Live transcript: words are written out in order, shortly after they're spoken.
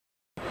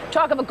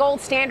Talk of a gold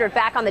standard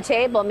back on the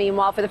table.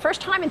 Meanwhile, for the first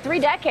time in 3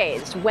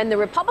 decades, when the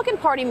Republican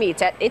Party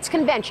meets at its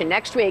convention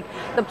next week,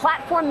 the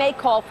platform may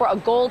call for a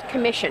gold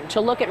commission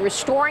to look at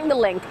restoring the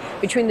link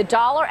between the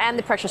dollar and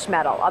the precious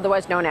metal,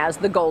 otherwise known as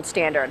the gold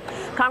standard.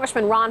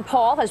 Congressman Ron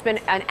Paul has been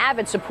an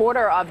avid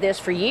supporter of this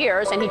for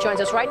years, and he joins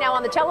us right now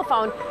on the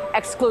telephone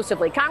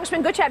exclusively.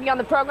 Congressman, good to have you on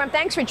the program.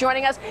 Thanks for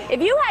joining us. If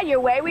you had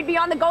your way, we'd be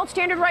on the gold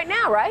standard right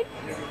now, right?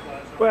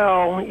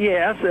 Well,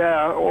 yes,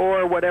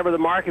 or whatever the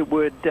market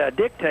would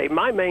dictate.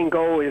 My main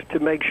goal is to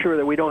make sure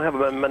that we don't have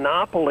a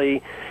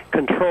monopoly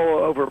control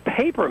over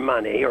paper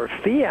money or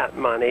fiat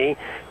money,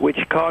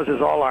 which causes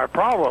all our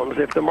problems.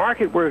 If the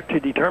market were to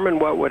determine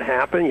what would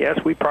happen,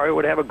 yes, we probably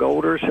would have a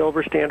gold or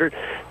silver standard.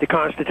 The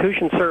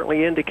Constitution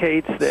certainly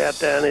indicates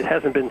that, and it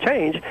hasn't been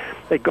changed,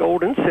 that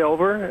gold and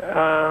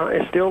silver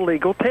is still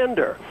legal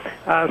tender.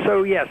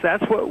 So, yes,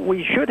 that's what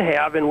we should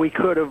have, and we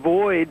could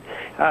avoid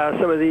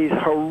some of these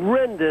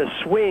horrendous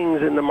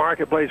swings in the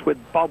marketplace with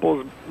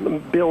bubbles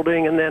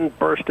building and then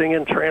bursting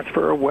and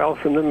transfer of wealth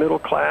from the middle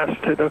class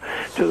to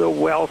the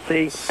wealthy.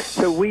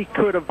 So we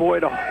could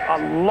avoid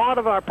a lot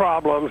of our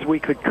problems. We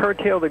could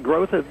curtail the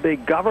growth of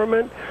big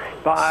government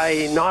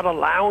by not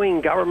allowing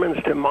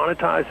governments to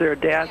monetize their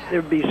debt.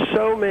 There would be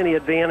so many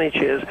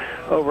advantages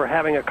over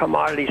having a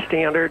commodity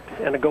standard,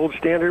 and a gold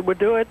standard would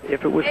do it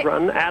if it was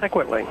run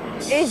adequately.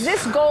 Is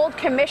this gold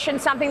commission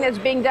something that's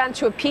being done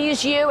to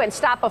appease you and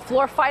stop a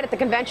floor fight at the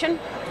convention?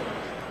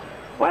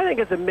 Well, I think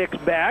it's a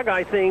mixed bag.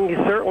 I think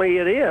certainly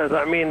it is.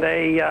 I mean,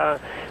 they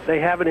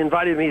haven't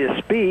invited me to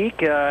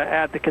speak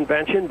at the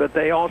convention, but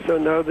they also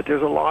know that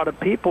there's a lot of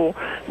people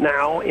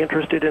now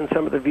interested in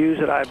some of the views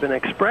that I've been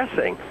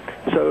expressing.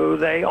 So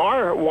they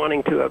are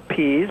wanting to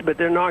appease, but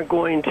they're not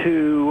going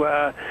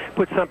to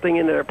put something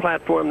in their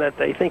platform that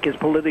they think is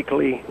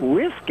politically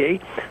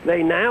risky.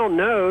 They now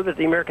know that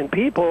the American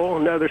people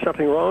know there's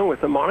something wrong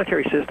with the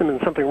monetary system and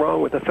something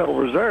wrong with the Federal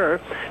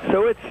Reserve.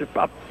 So it's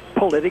a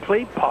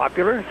politically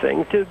popular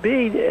thing to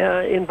be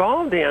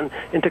involved in,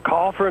 and to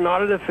call for an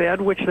audit of the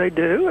Fed, which they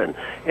do,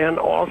 and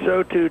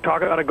also to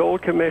talk about a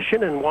gold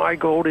commission and why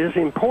gold is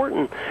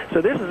important. So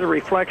this is a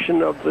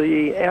reflection of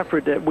the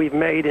effort that we've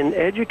made in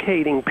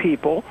educating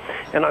people.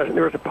 And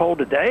there was a poll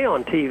today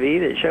on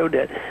TV that showed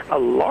that a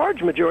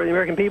large majority of the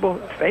American people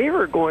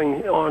favor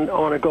going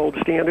on a gold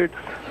standard.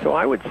 So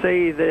I would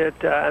say that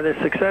the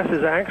success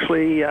is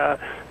actually a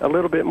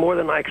little bit more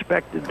than I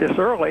expected this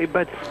early,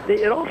 but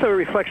it also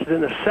reflects the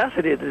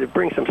necessity to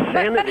bring some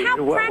sanity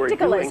to what we're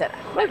doing. Is it?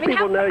 Most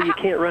people know you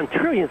can't run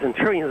trillions and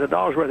trillions of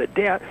dollars worth of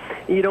debt.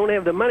 You don't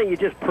have the money, you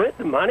just print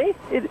the money.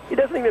 It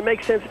doesn't even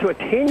make sense to a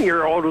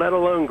 10-year-old, let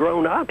alone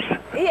grown-ups.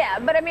 Yeah,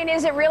 but I mean,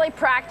 is it really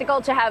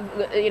practical to have,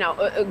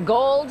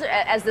 gold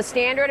as the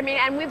standard? I mean,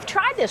 and we've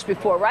tried this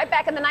before, right?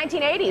 Back in the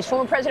 1980s,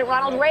 former President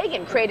Ronald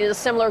Reagan created a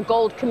similar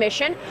gold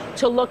commission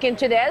to look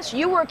into this.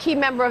 You were a key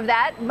member of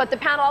that, but the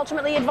panel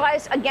ultimately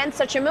advised against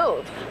such a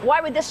move.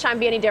 Why would this time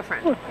be any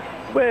different?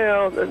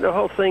 Well, the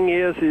whole thing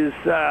is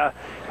that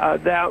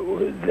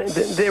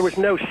there was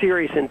no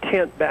serious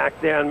intent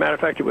back then. Matter of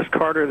fact, it was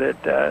Carter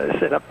that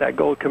set up that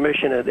gold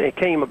commission, and it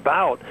came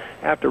about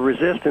after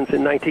resistance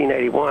in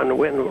 1981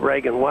 when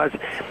Reagan was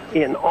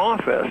in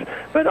office.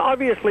 But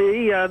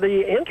obviously,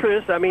 the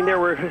interest, I mean, there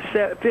were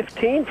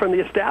 15 from the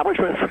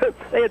establishment.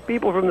 They had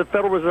people from the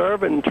Federal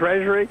Reserve and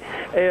Treasury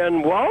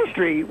and Wall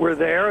Street were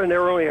there, and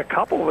there were only a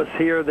couple of us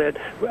here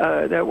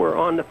that were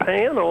on the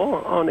panel,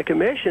 on the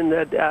commission,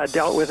 that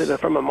dealt with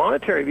it from a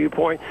monetary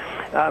viewpoint.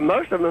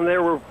 Most of them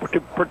there were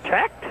to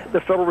protect the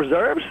Federal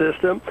Reserve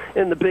System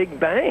and the big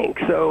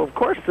banks. So, of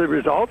course, the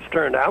results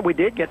turned out. We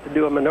did get to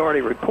do a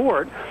minority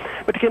report,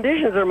 but the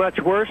conditions are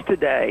much worse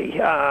today.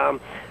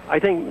 I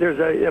think there's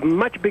a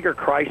much bigger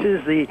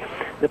crisis.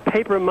 The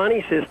paper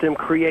money system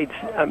creates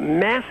a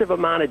massive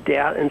amount of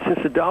debt, and since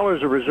the dollar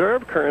is a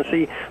reserve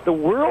currency, the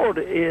world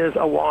is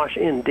awash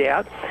in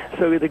debt.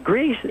 So the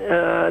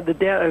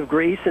debt of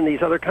Greece and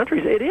these other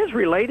countries, it is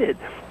related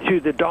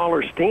to the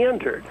dollar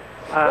standard.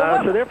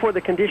 So therefore, the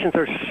conditions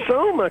are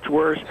so much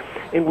worse,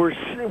 and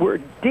we're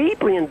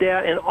deeply in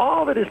debt, and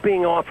all that is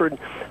being offered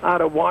out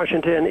of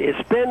Washington is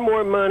spend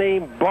more money,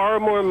 borrow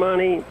more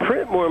money,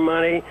 print more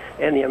money,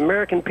 and the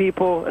American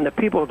people and the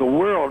people of the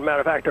world,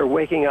 matter of fact, are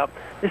waking up.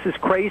 This is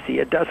crazy.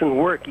 It doesn't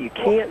work. You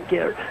can't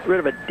get rid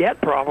of a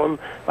debt problem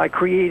by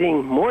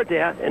creating more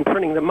debt and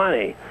printing the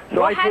money.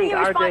 So I think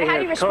our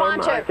day has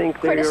come. I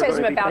think they're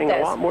going to be paying a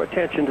lot more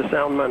attention to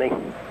sound money.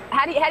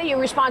 How do you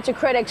respond to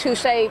critics who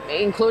say,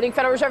 including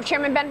Federal Reserve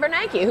Chairman Ben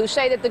Bernanke, who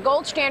say that the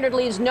gold standard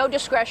leaves no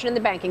discretion in the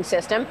banking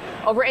system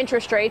over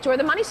interest rates or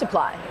the money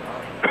supply?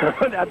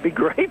 I'd be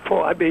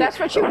grateful. I mean, that's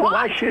what you want.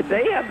 Why should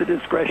they have the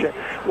discretion?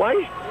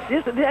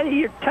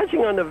 You're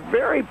touching on the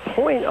very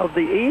point of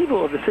the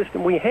evil of the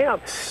system we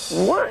have.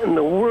 What in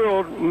the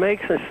world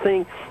makes us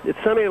think that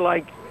somebody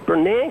like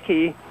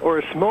Bernanke or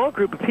a small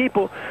group of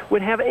people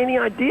would have any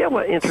idea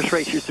what interest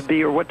rates used to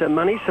be or what the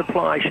money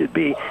supply should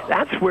be.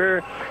 That's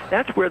where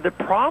the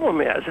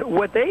problem is.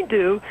 What they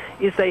do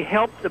is they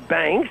help the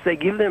banks. They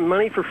give them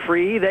money for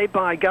free. They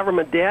buy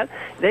government debt.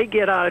 They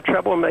get out of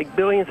trouble and make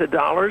billions of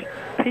dollars.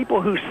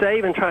 People who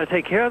save and try to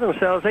take care of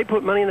themselves, they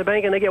put money in the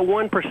bank and they get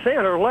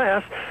 1% or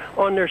less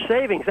on their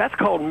savings. That's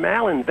called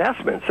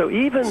malinvestment. So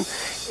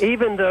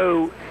even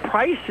though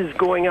price is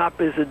going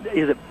up is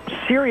a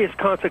serious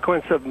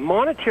consequence of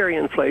monetary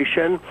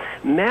inflation,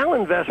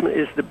 malinvestment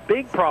is the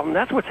big problem.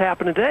 That's what's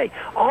happened today.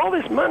 All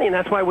this money, and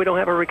that's why we don't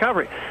have a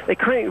recovery. They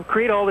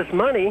create all this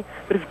money,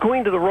 but it's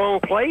going to the wrong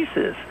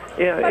places.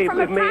 But from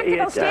a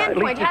practical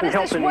standpoint, how does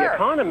this work? The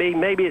economy,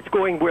 maybe it's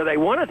going where they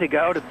want it to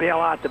go, to bail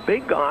out the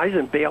big guys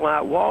and bail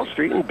out Wall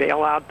Street and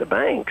bail out the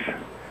banks.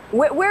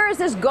 Where is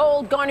this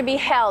gold going to be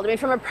held? I mean,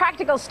 from a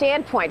practical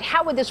standpoint,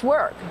 how would this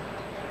work?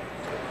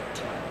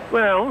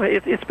 Well,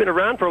 it's been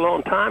around for a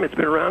long time. It's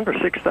been around for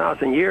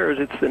 6,000 years.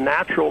 It's the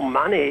natural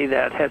money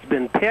that has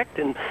been picked,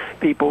 and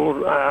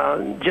people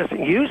just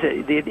use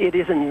it. It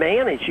isn't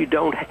managed. You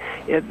don't.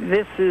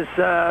 This is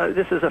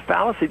a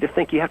fallacy to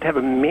think you have to have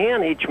a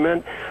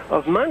management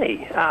of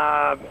money.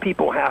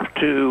 People have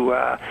to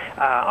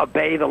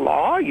obey the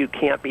law. You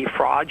can't be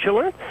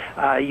fraudulent.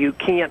 You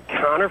can't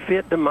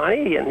counterfeit the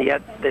money, and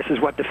yet this is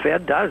what the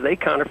Fed does. They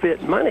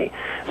counterfeit money.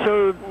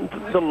 So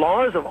the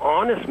laws of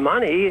honest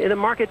money, the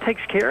market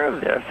takes care of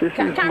this. This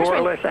is more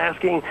or less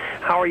asking,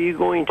 how are you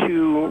going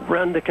to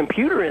run the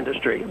computer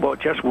industry? Well, it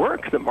just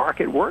works. The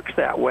market works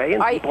that way,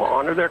 and people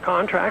honor their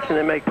contracts and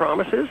they make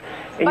promises.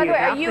 And you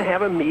have to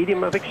have a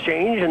medium of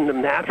exchange, and the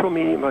natural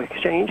medium of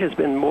exchange has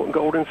been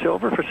gold and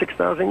silver for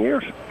 6,000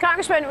 years.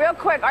 Congressman, real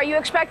quick, are you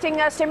expecting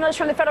stimulus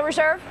from the Federal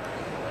Reserve?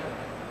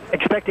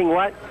 Expecting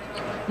what?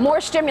 More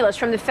stimulus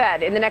from the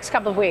Fed in the next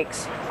couple of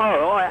weeks.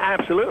 Oh,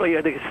 absolutely.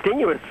 The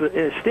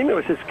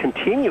stimulus is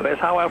continuous.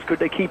 How else could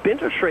they keep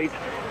interest rates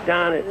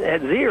down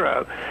at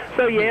zero?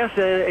 So yes,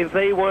 if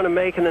they want to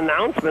make an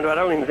announcement, I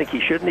don't even think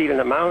he should need an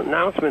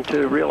announcement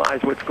to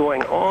realize what's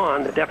going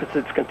on. The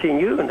deficits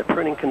continue and the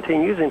printing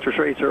continues. Interest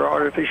rates are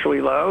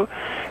artificially low,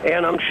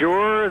 and I'm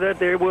sure that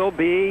there will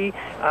be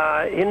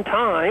in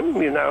time,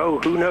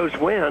 who knows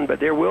when, but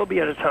there will be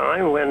at a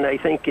time when they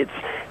think it's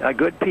a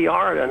good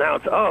PR to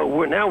announce,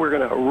 now we're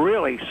going to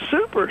really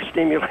super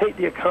stimulate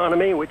the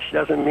economy, which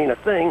doesn't mean a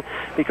thing,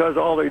 because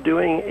all they're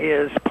doing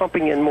is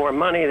pumping in more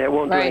money that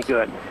won't do any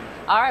good.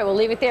 All right, we'll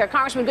leave it there.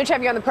 Congressman, good to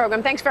have you on the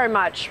program. Thanks very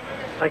much.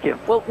 Thank you.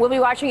 We'll be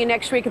watching you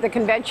next week at the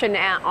convention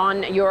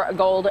on your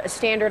gold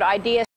standard idea.